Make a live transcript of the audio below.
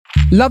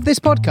Love this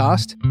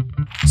podcast?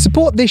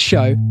 Support this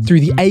show through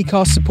the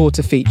Acast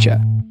supporter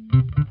feature.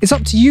 It's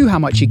up to you how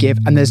much you give,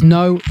 and there's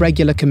no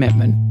regular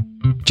commitment.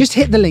 Just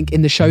hit the link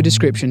in the show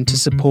description to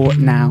support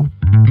now.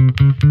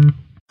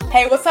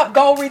 Hey, what's up,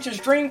 goal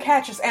reachers, dream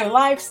catchers, and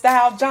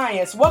lifestyle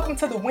giants? Welcome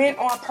to the Win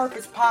on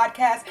Purpose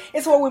podcast.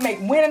 It's where we make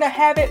winning a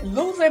habit,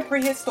 losing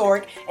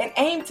prehistoric, and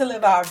aim to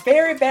live our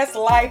very best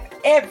life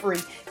every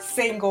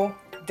single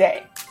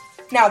day.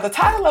 Now, the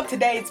title of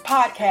today's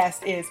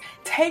podcast is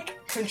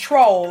Take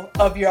Control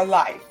of Your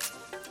Life.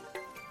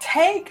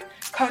 Take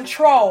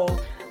control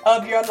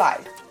of your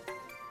life.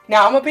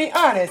 Now, I'm going to be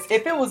honest,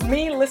 if it was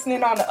me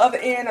listening on the other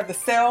end of the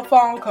cell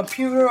phone,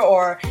 computer,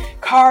 or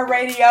car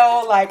radio,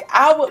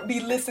 I would be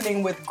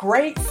listening with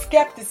great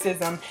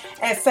skepticism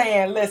and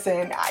saying,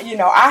 listen,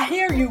 I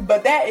hear you,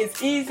 but that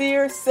is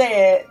easier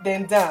said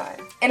than done.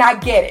 And I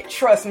get it.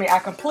 Trust me, I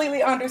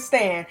completely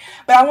understand.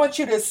 But I want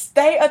you to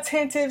stay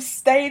attentive,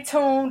 stay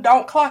tuned,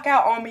 don't clock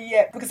out on me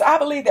yet, because I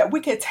believe that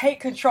we can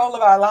take control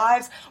of our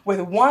lives with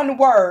one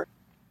word: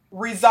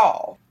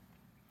 resolve.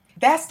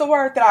 That's the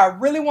word that I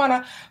really want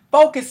to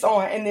focus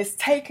on in this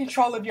Take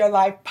Control of Your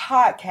Life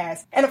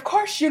podcast. And of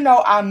course,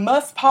 I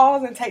must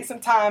pause and take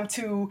some time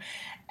to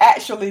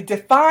actually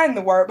define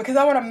the word, because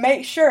I want to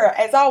make sure,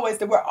 as always,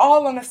 that we're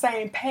all on the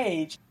same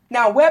page.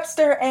 Now,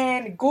 Webster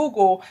and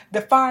Google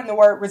define the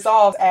word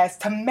resolve as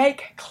to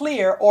make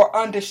clear or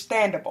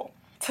understandable,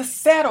 to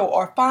settle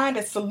or find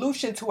a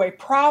solution to a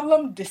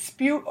problem,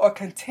 dispute, or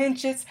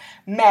contentious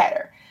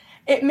matter.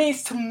 It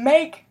means to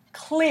make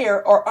clear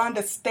or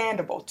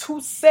understandable,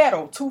 to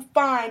settle, to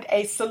find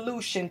a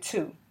solution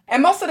to.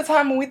 And most of the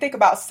time when we think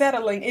about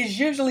settling, it's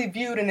usually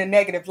viewed in a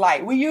negative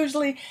light. We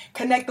usually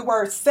connect the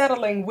word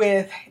settling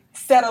with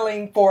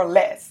settling for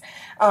less.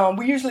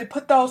 We usually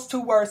put those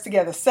two words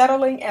together,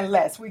 settling and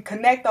less. We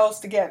connect those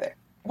together.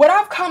 What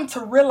I've come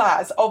to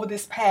realize over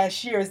this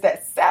past year is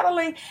that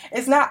settling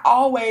is not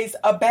always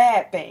a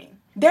bad thing.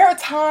 There are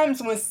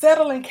times when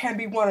settling can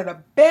be one of the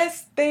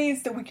best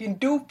things that we can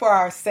do for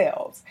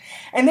ourselves.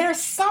 And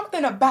there's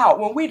something about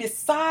when we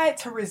decide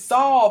to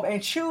resolve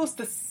and choose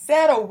to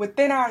settle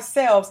within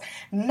ourselves,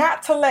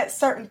 not to let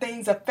certain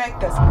things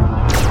affect us.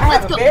 I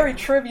have a very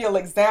trivial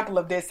example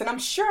of this, and I'm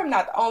sure I'm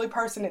not the only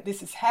person that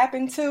this has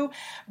happened to,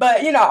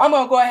 but I'm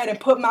going to go ahead and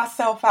put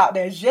myself out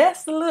there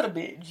just a little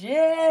bit.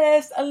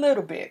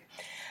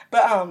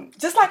 But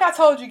just like I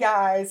told you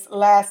guys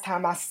last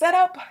time, I set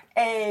up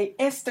a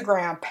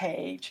Instagram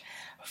page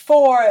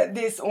for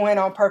this Win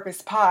on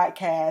Purpose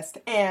podcast.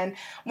 And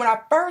when I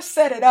first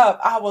set it up,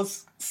 I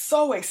was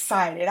so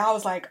excited. I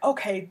was like,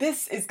 okay,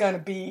 this is going to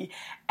be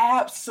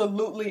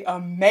absolutely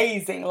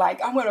amazing.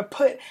 I'm going to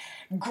put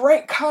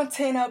great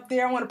content up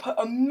there. I'm going to put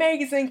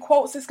amazing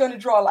quotes. It's going to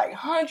draw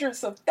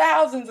hundreds of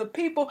thousands of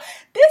people.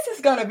 This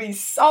is going to be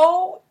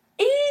so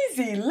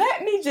easy.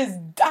 Let me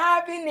just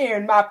dive in there.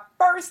 And my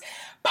first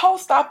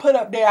post I put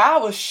up there, I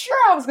was sure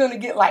I was going to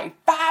get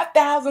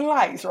 5,000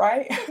 likes,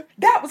 right?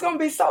 That was going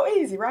to be so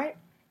easy, right?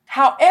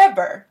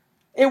 However,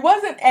 it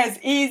wasn't as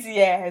easy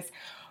as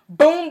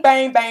boom,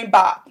 bang, bang,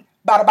 bop,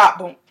 bada, bop,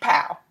 boom,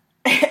 pow.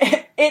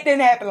 It didn't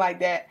happen like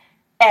that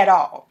at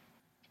all.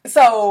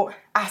 So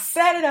I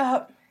set it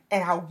up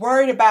and I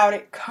worried about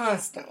it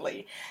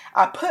constantly.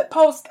 I put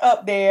posts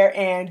up there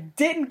and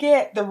didn't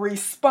get the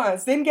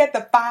response, didn't get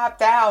the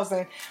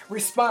 5,000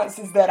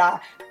 responses that I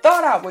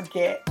thought I would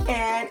get.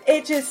 And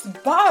it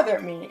just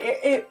bothered me.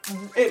 It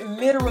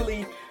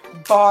literally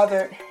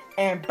bothered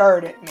and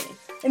burdened me.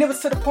 And it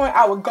was to the point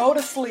I would go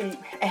to sleep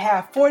and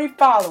have 40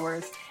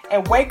 followers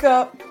and wake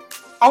up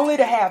only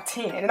to have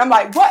 10. And I'm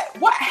like,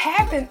 what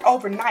happened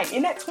overnight?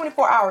 In that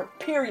 24-hour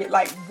period,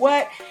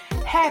 what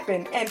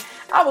happened? And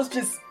I was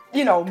just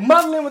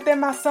muddling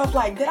within myself,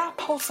 did I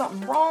post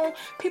something wrong?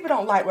 People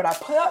don't like what I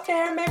put up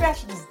there. Maybe I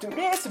should just do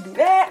this or do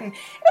that. And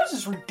it was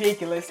just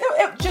ridiculous.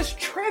 It was just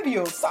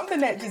trivial. Something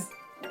that just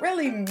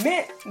really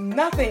meant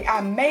nothing. I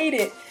made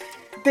it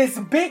this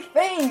big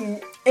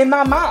thing in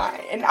my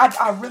mind. And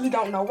I really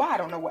don't know why. I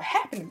don't know what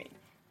happened to me.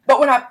 But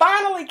when I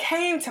finally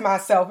came to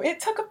myself, it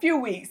took a few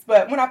weeks,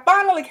 but when I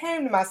finally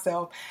came to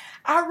myself,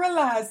 I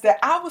realized that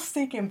I was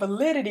seeking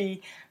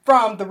validity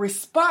from the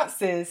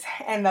responses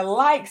and the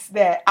likes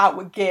that I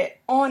would get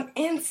on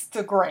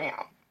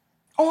Instagram.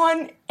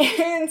 And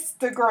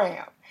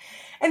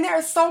there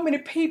are so many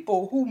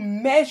people who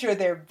measure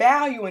their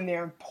value and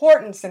their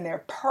importance and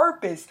their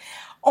purpose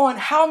on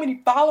how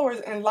many followers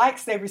and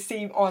likes they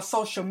receive on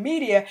social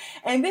media.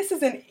 And this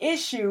is an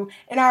issue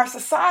in our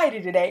society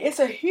today. It's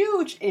a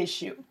huge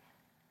issue.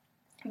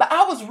 But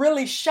I was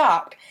really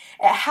shocked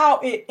at how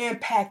it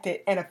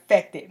impacted and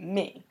affected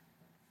me.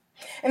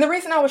 And the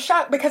reason I was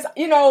shocked, because,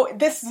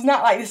 this is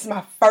not this is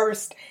my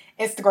first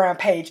Instagram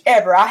page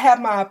ever. I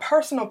have my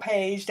personal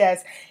page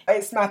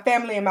it's my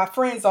family and my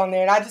friends on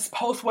there, and I just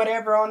post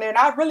whatever on there. And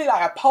I really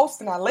I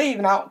post and I leave,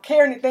 and I don't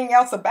care anything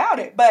else about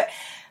it. But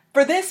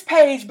for this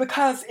page,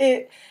 because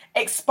it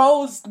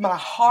exposed my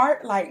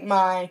heart,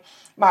 my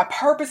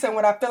purpose and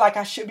what I feel like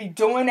I should be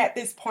doing at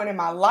this point in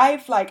my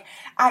life,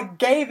 I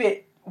gave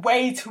it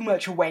way too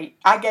much weight.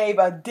 I gave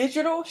a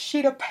digital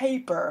sheet of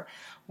paper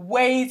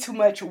way too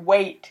much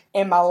weight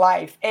in my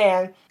life.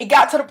 And it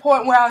got to the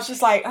point where I was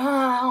just like,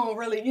 I don't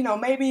really,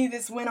 maybe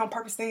this win on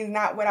purpose thing is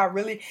not what I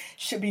really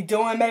should be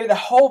doing. Maybe the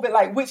whole bit,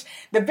 which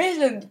the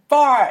vision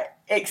far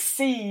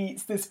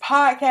exceeds this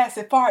podcast,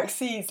 it far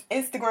exceeds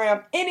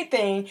Instagram,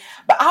 anything.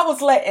 But I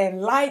was letting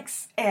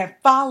likes and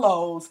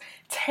follows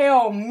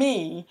tell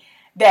me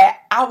that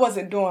I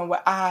wasn't doing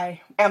what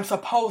I am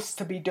supposed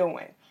to be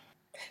doing.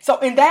 So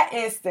in that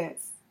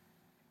instance,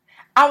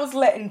 I was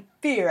letting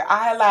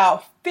I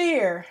allowed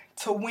fear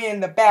to win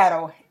the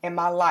battle in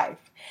my life.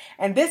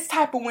 And this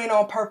type of win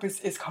on purpose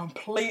is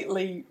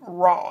completely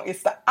wrong.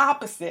 It's the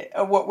opposite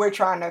of what we're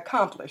trying to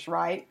accomplish,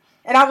 right?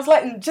 And I was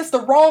letting just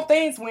the wrong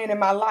things win in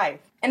my life.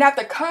 And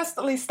after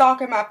constantly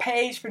stalking my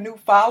page for new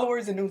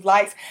followers and new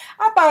likes,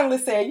 I finally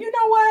said, you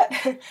know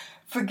what?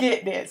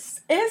 Forget this.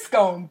 It's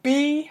going to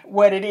be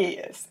what it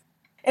is.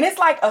 And it's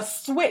like a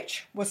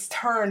switch was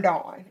turned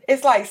on.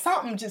 It's like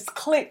something just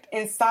clicked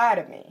inside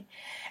of me.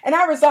 And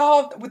I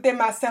resolved within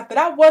myself that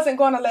I wasn't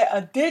going to let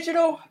a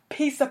digital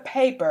piece of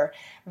paper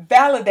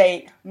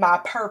validate my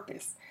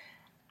purpose.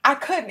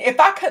 If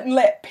I couldn't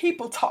let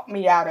people talk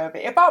me out of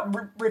it, if I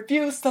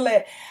refused to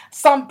let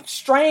some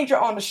stranger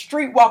on the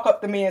street walk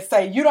up to me and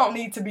say, you don't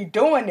need to be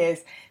doing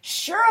this,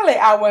 surely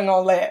I wasn't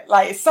going to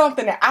let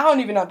something that I don't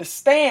even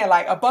understand,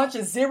 like a bunch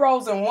of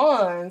zeros and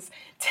ones,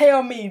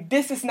 tell me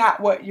this is not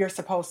what you're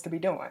supposed to be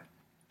doing.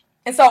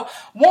 And so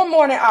one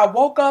morning I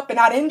woke up and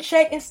I didn't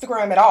check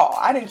Instagram at all.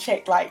 I didn't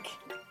check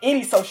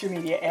any social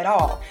media at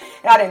all.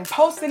 And I didn't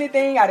post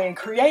anything. I didn't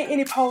create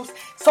any posts.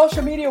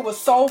 Social media was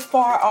so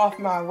far off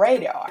my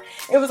radar.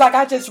 It was like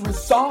I just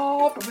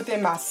resolved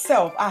within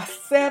myself. I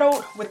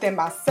settled within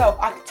myself.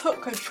 I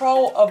took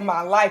control of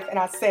my life and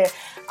I said,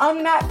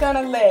 I'm not going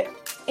to let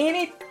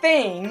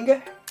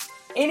anything,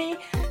 any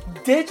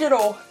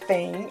digital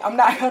thing, I'm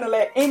not going to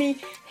let any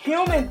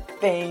human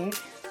thing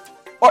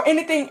or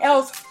anything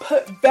else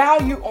put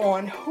value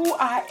on who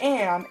I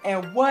am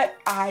and what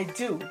I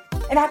do.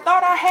 And I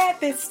thought I had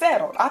this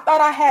settled. I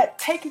thought I had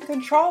taken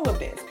control of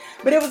this.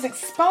 But it was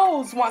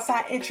exposed once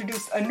I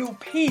introduced a new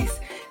piece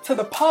to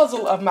the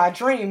puzzle of my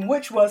dream,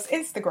 which was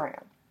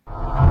Instagram.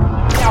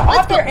 Now,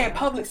 author and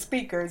public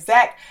speaker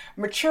Zach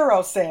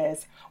Machuro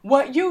says,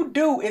 what you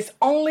do is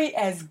only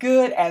as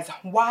good as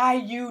why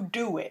you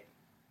do it.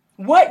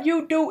 What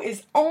you do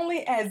is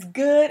only as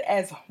good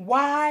as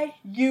why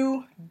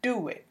you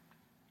do it.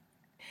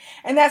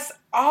 And that's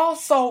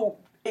also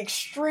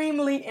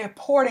extremely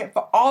important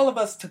for all of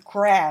us to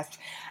grasp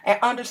and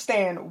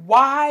understand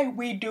why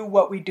we do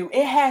what we do.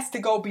 It has to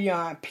go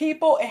beyond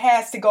people. It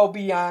has to go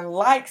beyond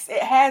likes.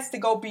 It has to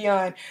go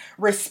beyond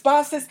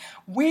responses.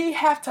 We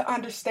have to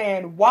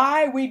understand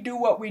why we do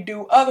what we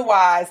do.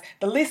 Otherwise,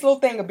 the least little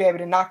thing will be able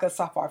to knock us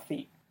off our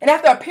feet. And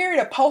after a period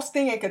of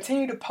posting and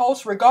continue to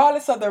post,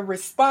 regardless of the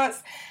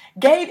response,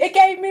 it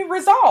gave me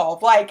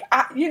resolve.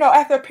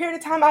 After a period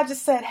of time, I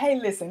just said, hey,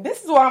 listen,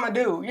 this is what I'm going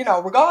to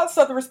do. Regardless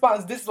of the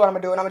response, this is what I'm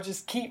going to do. And I'm going to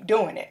just keep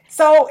doing it.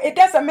 So it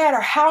doesn't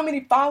matter how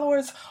many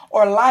followers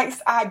or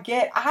likes I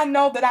get. I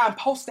know that I'm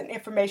posting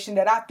information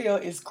that I feel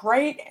is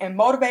great and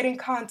motivating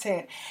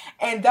content.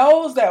 And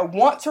those that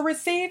want to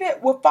receive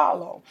it will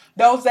follow.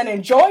 Those that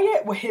enjoy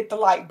it will hit the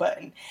like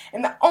button.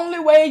 And the only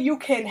way you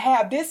can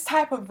have this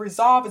type of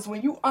resolve is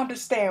when you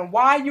understand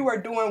why you are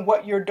doing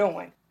what you're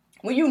doing.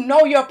 When you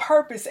know your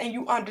purpose and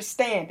you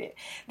understand it,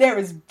 there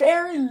is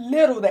very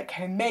little that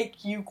can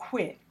make you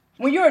quit.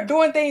 When you are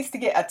doing things to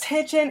get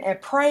attention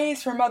and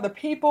praise from other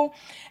people,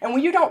 and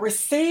when you don't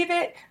receive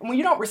it, and when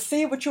you don't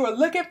receive what you are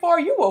looking for,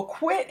 you will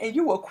quit, and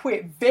you will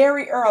quit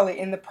very early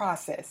in the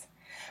process.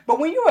 But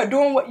when you are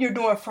doing what you're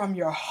doing from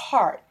your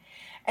heart,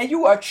 and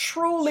you are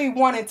truly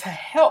wanting to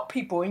help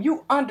people, and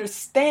you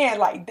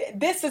understand,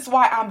 this is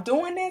why I'm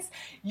doing this,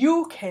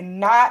 you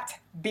cannot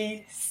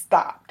be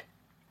stopped.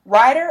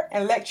 Writer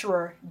and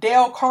lecturer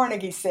Dale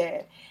Carnegie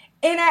said,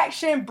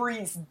 inaction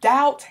breeds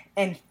doubt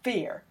and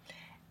fear.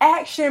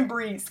 Action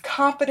breeds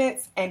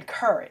confidence and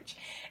courage.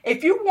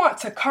 If you want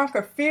to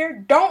conquer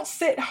fear, don't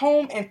sit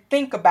home and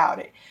think about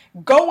it.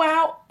 Go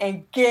out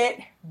and get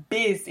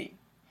busy.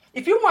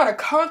 If you want to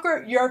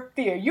conquer your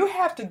fear, you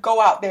have to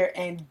go out there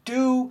and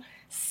do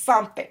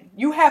something.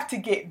 You have to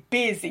get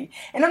busy.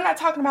 And I'm not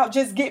talking about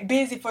just get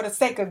busy for the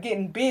sake of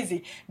getting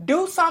busy.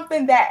 Do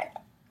something that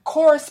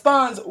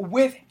corresponds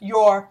with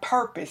your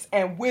purpose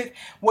and with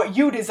what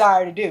you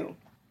desire to do.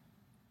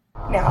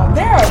 Now,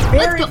 there are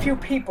very few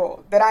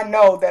people that I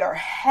know that are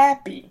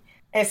happy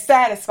and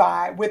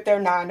satisfied with their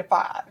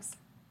 9-to-5s.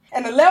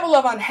 And the level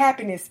of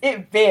unhappiness,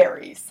 it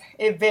varies.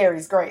 It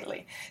varies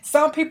greatly.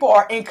 Some people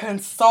are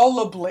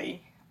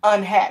inconsolably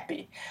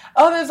unhappy.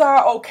 Others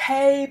are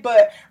okay,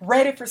 but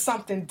ready for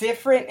something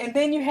different. And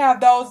then you have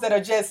those that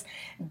are just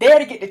there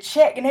to get the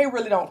check and they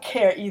really don't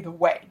care either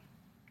way.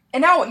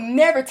 And I would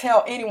never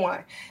tell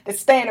anyone to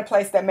stay in a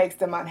place that makes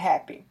them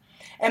unhappy.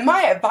 And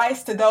my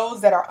advice to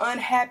those that are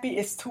unhappy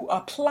is to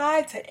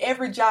apply to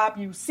every job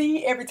you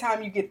see every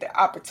time you get the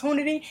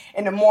opportunity,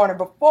 in the morning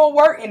before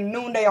work, in the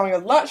noonday on your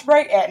lunch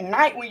break, at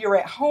night when you're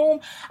at home.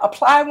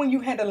 Apply when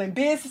you're handling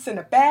business in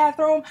the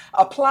bathroom.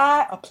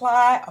 Apply,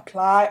 apply,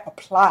 apply,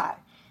 apply.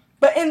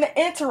 But in the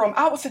interim,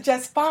 I would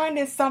suggest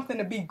finding something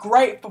to be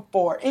grateful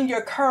for in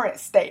your current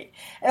state.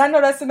 And I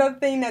know that's another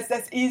thing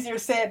that's easier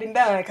said than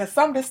done, because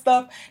some of the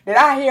stuff that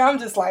I hear, I'm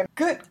just like,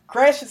 good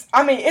gracious.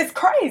 I mean, it's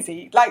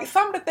crazy. Like,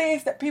 some of the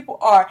things that people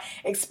are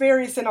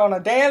experiencing on a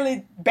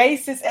daily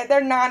basis at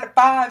their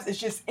 9-to-5s is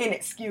just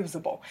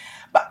inexcusable.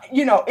 But,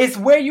 it's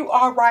where you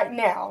are right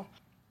now.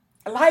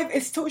 Life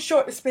is too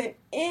short to spend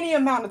any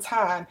amount of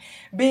time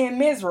being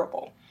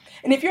miserable.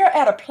 And if you're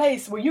at a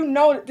place where you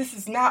know that this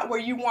is not where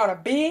you want to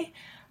be,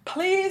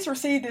 please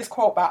receive this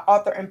quote by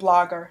author and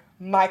blogger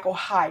Michael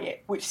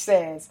Hyatt, which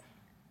says,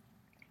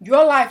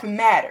 "Your life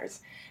matters.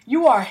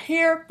 You are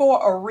here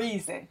for a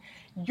reason.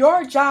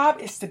 Your job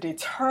is to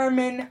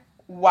determine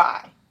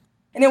why."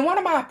 And in one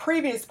of my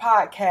previous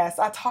podcasts,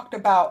 I talked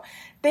about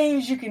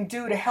things you can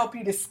do to help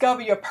you discover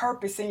your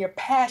purpose and your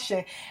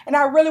passion. And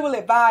I really will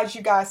advise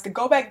you guys to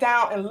go back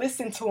down and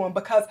listen to them,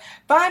 because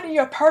finding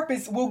your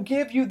purpose will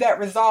give you that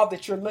resolve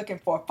that you're looking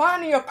for.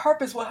 Finding your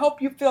purpose will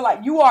help you feel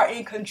like you are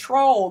in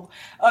control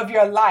of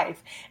your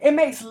life. It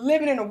makes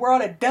living in a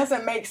world that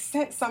doesn't make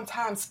sense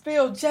sometimes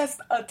feel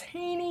just a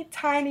teeny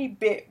tiny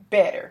bit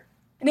better.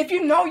 And if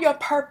you know your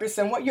purpose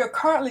and what you're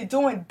currently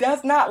doing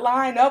does not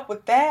line up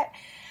with that,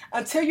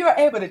 until you're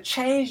able to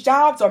change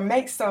jobs or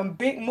make some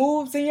big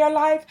moves in your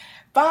life,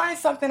 find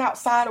something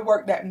outside of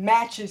work that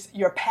matches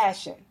your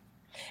passion.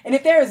 And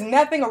if there is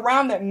nothing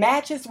around that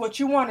matches what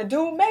you want to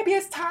do, maybe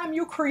it's time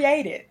you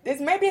create it.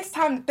 Maybe it's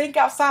time to think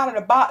outside of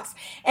the box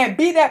and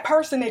be that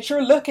person that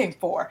you're looking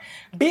for.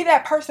 Be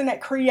that person that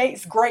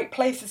creates great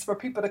places for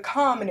people to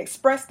come and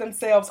express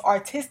themselves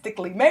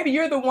artistically. Maybe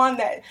you're the one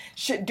that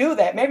should do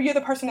that. Maybe you're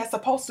the person that's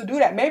supposed to do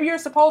that. Maybe you're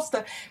supposed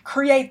to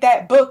create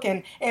that book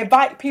and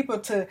invite people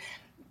to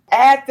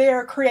add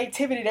their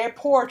creativity, their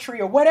poetry,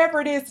 or whatever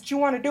it is that you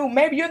want to do.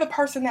 Maybe you're the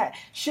person that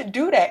should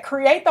do that.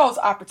 Create those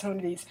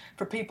opportunities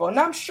for people. And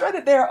I'm sure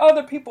that there are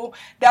other people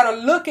that are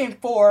looking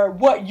for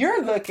what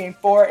you're looking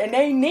for, and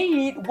they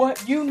need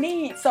what you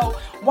need. So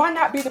why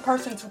not be the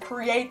person to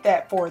create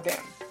that for them?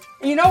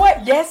 And you know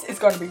what? Yes, it's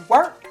going to be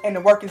work, and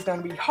the work is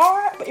going to be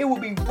hard, but it will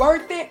be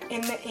worth it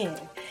in the end.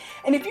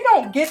 And if you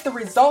don't get the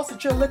results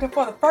that you're looking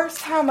for the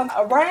first time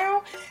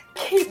around,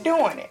 keep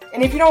doing it.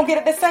 And if you don't get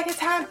it the second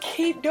time,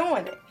 keep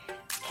doing it.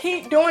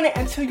 Keep doing it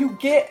until you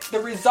get the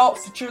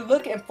results that you're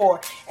looking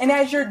for. And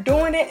as you're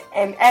doing it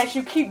and as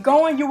you keep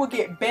going, you will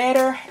get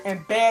better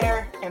and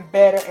better and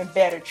better and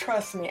better.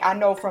 Trust me, I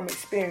know from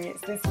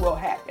experience this will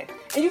happen.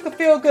 And you can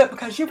feel good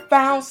because you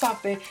found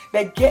something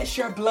that gets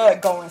your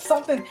blood going.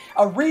 Something,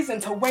 a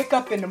reason to wake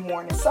up in the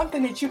morning.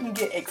 Something that you can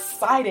get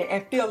excited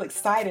and feel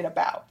excited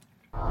about.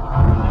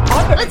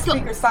 Author and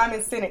speaker Simon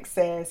Sinek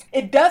says,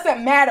 "It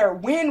doesn't matter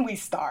when we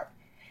start.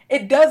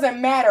 It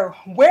doesn't matter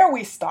where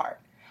we start.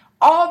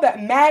 All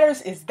that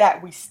matters is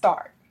that we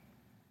start."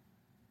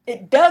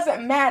 It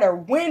doesn't matter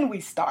when we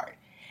start.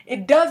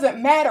 It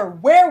doesn't matter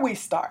where we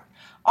start.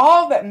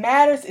 All that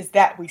matters is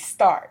that we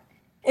start.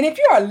 And if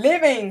you are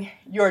living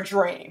your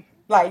dream,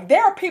 like,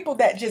 there are people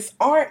that just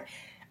aren't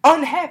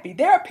unhappy.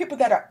 There are people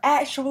that are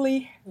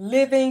actually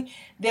living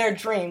their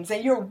dreams,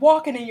 and you're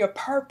walking in your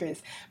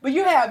purpose, but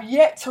you have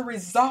yet to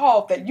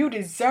resolve that you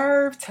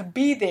deserve to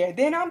be there.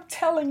 Then I'm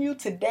telling you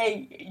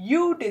today,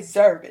 you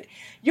deserve it.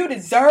 You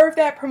deserve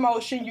that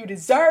promotion. You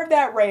deserve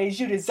that raise.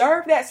 You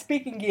deserve that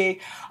speaking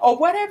gig, or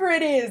whatever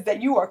it is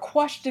that you are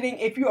questioning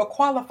if you are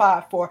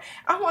qualified for.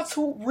 I want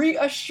to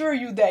reassure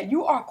you that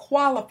you are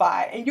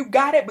qualified, and you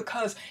got it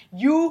because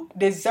you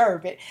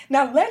deserve it.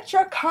 Now let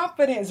your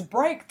confidence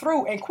break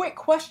through and quit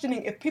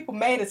questioning if people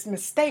made a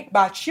mistake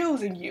by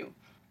choosing you.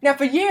 Now,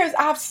 for years,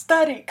 I've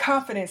studied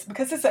confidence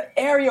because it's an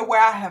area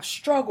where I have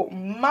struggled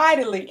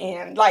mightily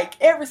in. Like,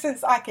 ever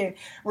since I can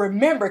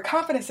remember,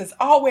 confidence has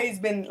always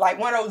been like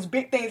one of those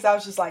big things. I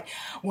was just like,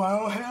 well, I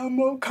don't have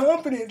more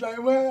confidence.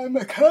 Like, well,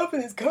 my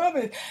confidence.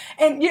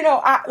 And,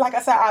 like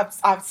I said,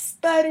 I've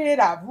studied it,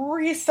 I've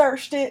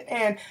researched it,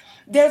 and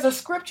there's a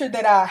scripture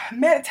that I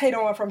meditate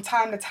on from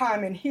time to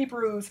time in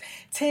Hebrews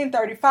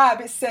 10:35.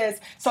 It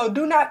says, "So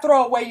do not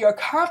throw away your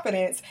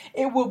confidence.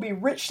 It will be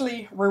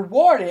richly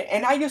rewarded."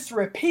 And I used to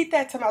repeat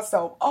that to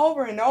myself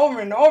over and over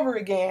and over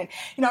again.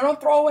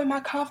 Don't throw away my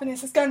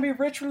confidence. It's going to be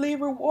richly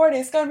rewarded.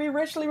 It's going to be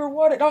richly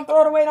rewarded. Don't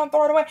throw it away. Don't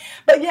throw it away.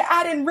 But yet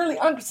I didn't really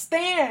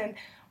understand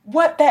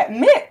what that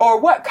meant or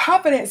what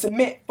confidence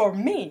meant for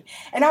me.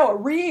 And I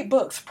would read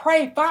books,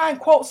 pray, find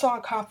quotes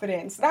on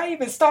confidence. And I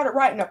even started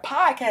writing a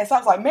podcast. I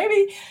was like,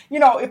 maybe,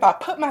 if I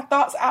put my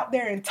thoughts out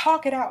there and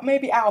talk it out,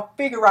 maybe I'll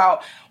figure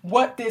out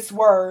what this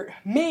word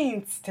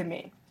means to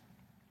me.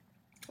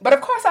 But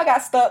of course I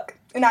got stuck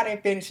and I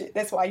didn't finish it.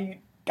 That's why you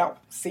don't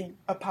see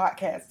a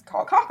podcast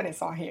called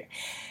Confidence on here.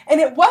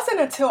 And it wasn't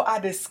until I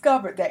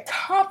discovered that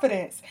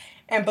confidence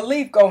and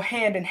belief go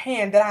hand in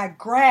hand that I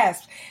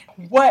grasped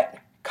what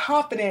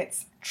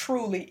confidence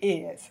truly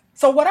is.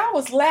 So what I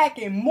was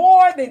lacking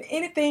more than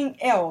anything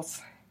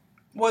else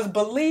was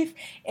belief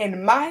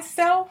in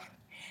myself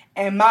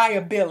and my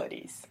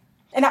abilities.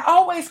 And I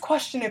always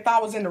questioned if I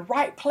was in the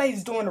right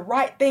place doing the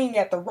right thing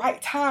at the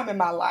right time in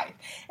my life,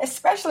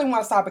 especially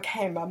once I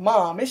became a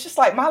mom. It's just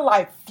like my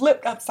life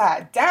flipped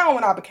upside down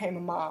when I became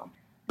a mom.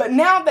 But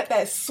now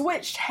that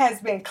switch has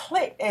been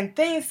clicked and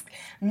things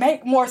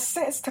make more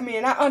sense to me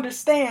and I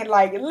understand,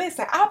 like,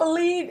 listen, I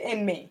believe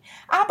in me.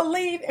 I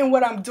believe in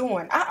what I'm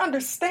doing. I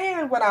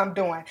understand what I'm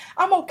doing.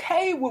 I'm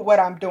okay with what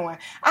I'm doing.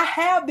 I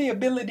have the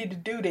ability to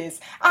do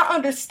this. I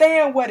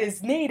understand what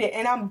is needed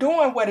and I'm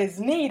doing what is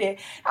needed.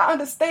 I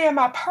understand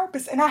my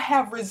purpose and I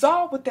have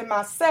resolved within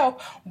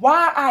myself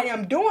why I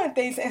am doing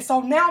things. And so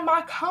now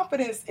my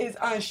confidence is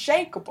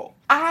unshakable.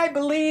 I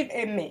believe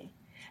in me.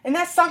 And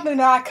that's something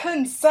that I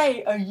couldn't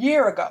say a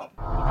year ago.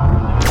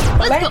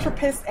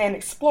 Philanthropist and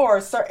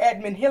explorer Sir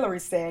Edmund Hillary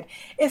said,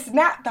 "It's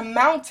not the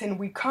mountain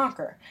we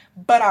conquer,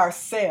 but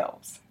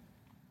ourselves."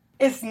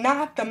 It's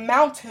not the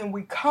mountain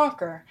we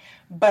conquer,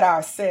 but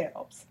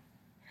ourselves.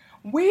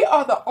 We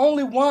are the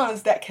only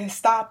ones that can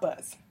stop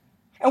us.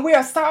 And we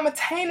are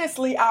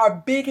simultaneously our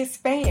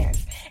biggest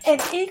fans and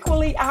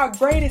equally our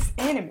greatest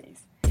enemies.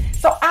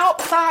 So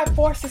outside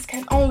forces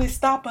can only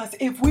stop us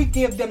if we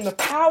give them the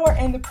power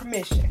and the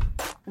permission.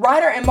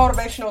 Writer and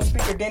motivational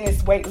speaker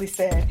Dennis Waitley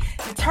said,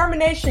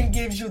 "Determination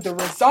gives you the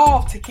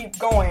resolve to keep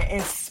going in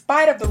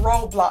spite of the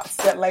roadblocks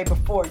that lay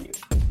before you."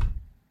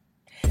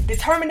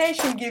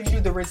 Determination gives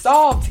you the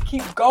resolve to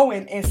keep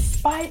going in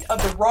spite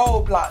of the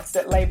roadblocks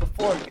that lay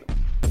before you.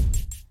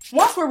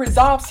 Once we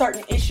resolve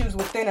certain issues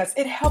within us,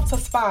 it helps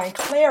us find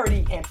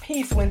clarity and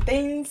peace when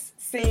things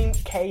seem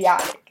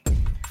chaotic.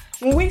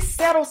 When we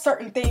settle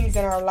certain things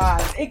in our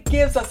lives, it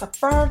gives us a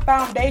firm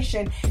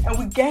foundation and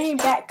we gain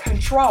back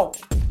control.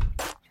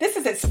 This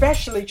is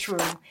especially true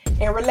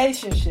in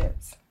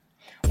relationships.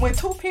 When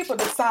two people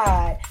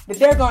decide that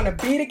they're going to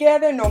be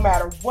together no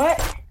matter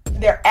what,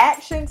 their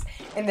actions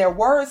and their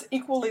words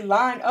equally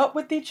line up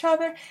with each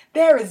other,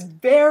 there is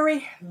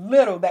very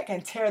little that can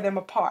tear them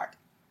apart.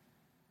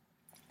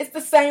 It's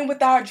the same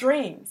with our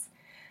dreams.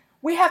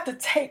 We have to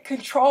take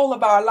control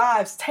of our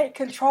lives, take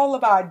control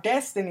of our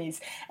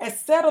destinies, and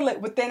settle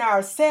it within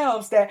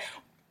ourselves that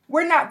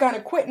we're not going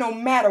to quit no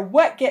matter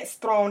what gets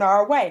thrown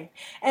our way.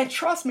 And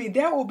trust me,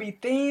 there will be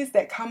things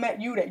that come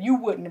at you that you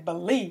wouldn't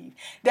believe.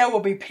 There will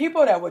be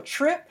people that will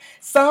trip.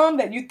 Some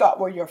that you thought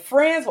were your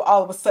friends will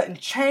all of a sudden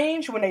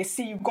change when they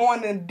see you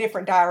going in a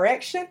different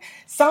direction.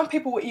 Some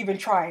people will even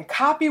try and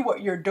copy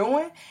what you're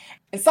doing.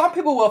 And some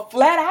people will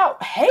flat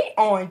out hate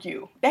on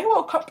you. They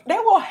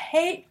will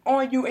hate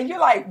on you. And you're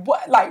like,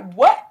 what? Like,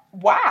 what?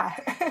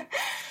 Why?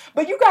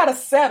 But you got to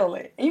settle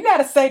it. And you got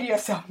to say to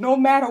yourself, no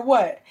matter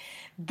what,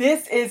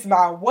 this is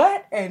my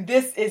what and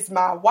this is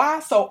my why.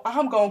 So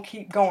I'm going to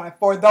keep going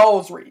for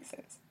those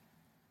reasons.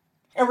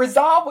 And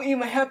resolve will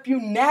even help you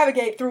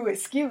navigate through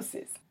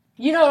excuses.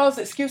 You know those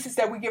excuses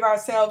that we give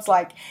ourselves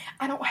like,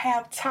 I don't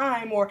have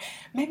time, or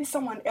maybe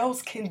someone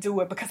else can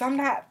do it because I'm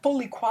not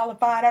fully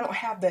qualified. I don't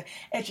have the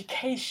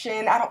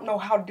education. I don't know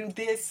how to do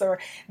this or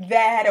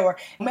that, or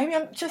maybe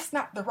I'm just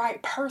not the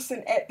right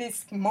person at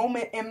this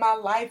moment in my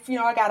life. You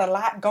know, I got a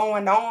lot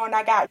going on.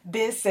 I got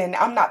this, and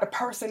I'm not the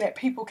person that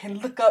people can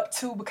look up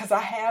to because I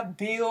have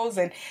bills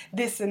and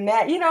this and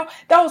that. You know,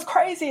 those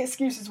crazy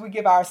excuses we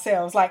give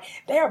ourselves, like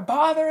they're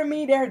bothering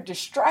me, they're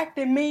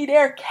distracting me,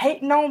 they're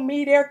hating on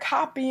me, they're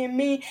copying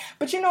me.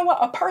 But you know what?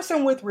 A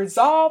person with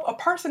resolve, a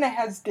person that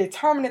has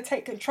determined to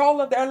take control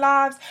of their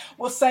lives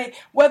will say,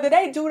 whether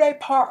they do their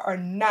part or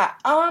not,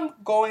 I'm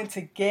going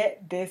to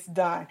get this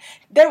done.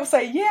 They will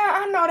say, yeah,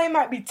 I know they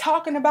might be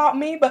talking about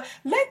me, but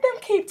let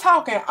them keep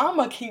talking. I'm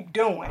going to keep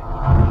doing.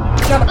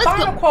 Now, the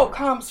final quote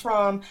comes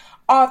from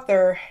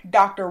author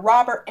Dr.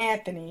 Robert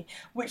Anthony,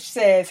 which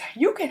says,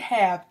 you can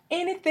have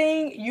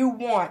anything you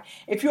want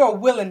if you are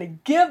willing to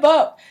give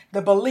up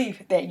the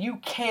belief that you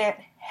can't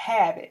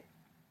have it.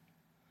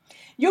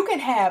 You can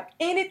have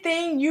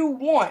anything you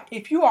want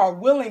if you are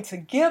willing to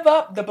give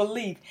up the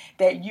belief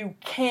that you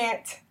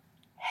can't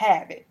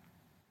have it.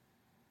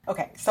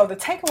 Okay, so the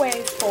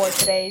takeaways for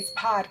today's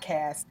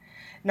podcast.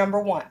 Number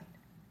 1,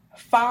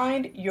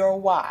 find your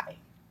why.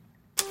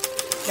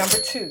 Number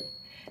 2,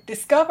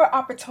 discover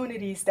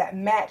opportunities that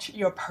match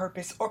your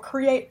purpose or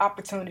create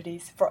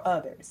opportunities for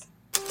others.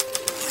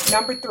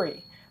 Number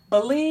 3,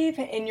 believe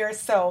in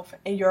yourself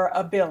and your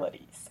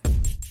abilities.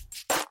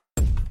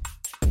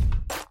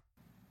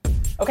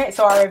 Okay,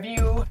 so our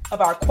review of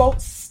our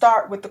quotes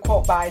start with the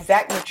quote by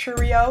Zach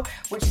Mercurio,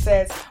 which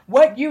says,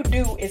 what you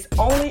do is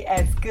only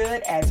as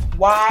good as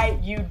why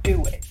you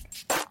do it.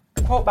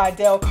 The quote by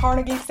Dale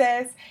Carnegie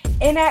says,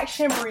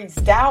 inaction breeds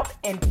doubt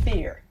and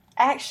fear.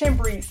 Action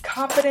breeds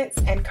confidence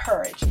and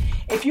courage.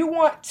 If you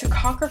want to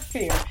conquer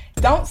fear,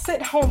 don't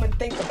sit home and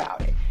think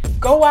about it.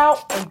 Go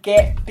out and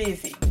get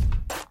busy.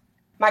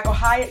 Michael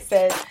Hyatt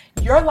says,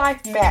 your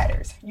life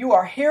matters. You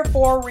are here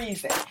for a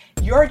reason.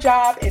 Your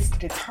job is to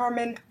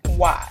determine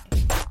why.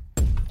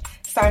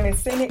 Simon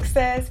Sinek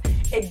says,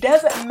 it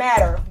doesn't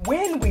matter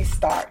when we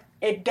start.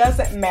 It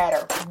doesn't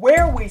matter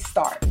where we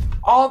start.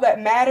 All that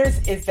matters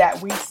is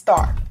that we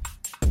start.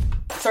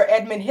 Sir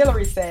Edmund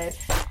Hillary said,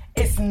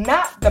 "It's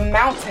not the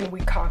mountain we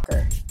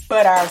conquer,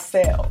 but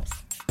ourselves."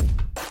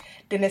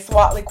 Dennis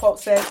Whatley quote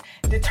says,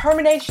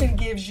 "Determination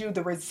gives you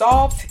the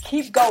resolve to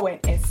keep going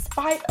in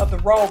spite of the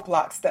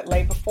roadblocks that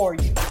lay before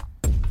you."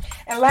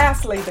 And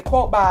lastly, the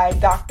quote by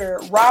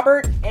Dr.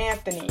 Robert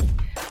Anthony,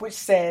 which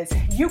says,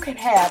 "You can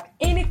have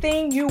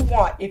anything you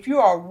want if you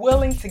are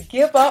willing to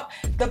give up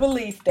the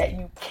belief that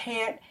you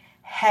can't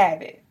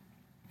have it."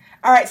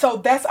 All right, so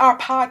that's our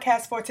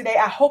podcast for today.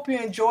 I hope you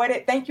enjoyed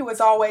it. Thank you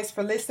as always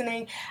for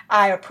listening.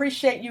 I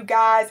appreciate you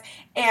guys.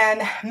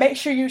 And make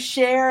sure you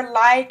share,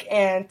 like,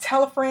 and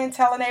tell a friend,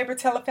 tell a neighbor,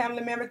 tell a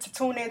family member to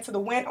tune in to the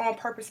Win on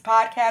Purpose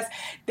podcast.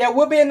 There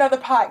will be another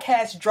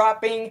podcast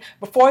dropping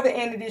before the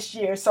end of this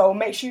year, so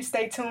make sure you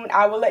stay tuned.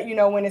 I will let you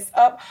know when it's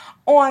up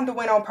on the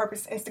Win on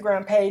Purpose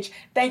Instagram page.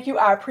 Thank you.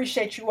 I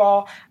appreciate you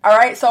all. All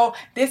right, so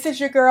this is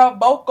your girl,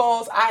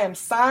 Vocals. I am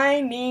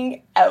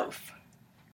signing off.